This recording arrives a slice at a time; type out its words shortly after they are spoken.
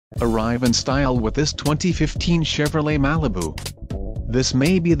Arrive in style with this 2015 Chevrolet Malibu. This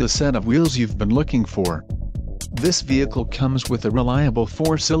may be the set of wheels you've been looking for. This vehicle comes with a reliable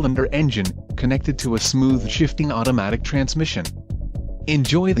 4-cylinder engine, connected to a smooth shifting automatic transmission.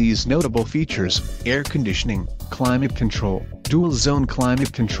 Enjoy these notable features: air conditioning, climate control, dual-zone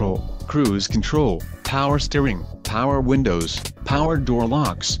climate control, cruise control, power steering, power windows, power door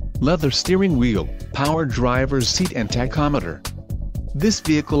locks, leather steering wheel, power driver's seat and tachometer. This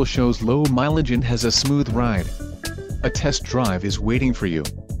vehicle shows low mileage and has a smooth ride. A test drive is waiting for you.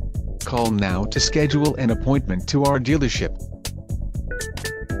 Call now to schedule an appointment to our dealership.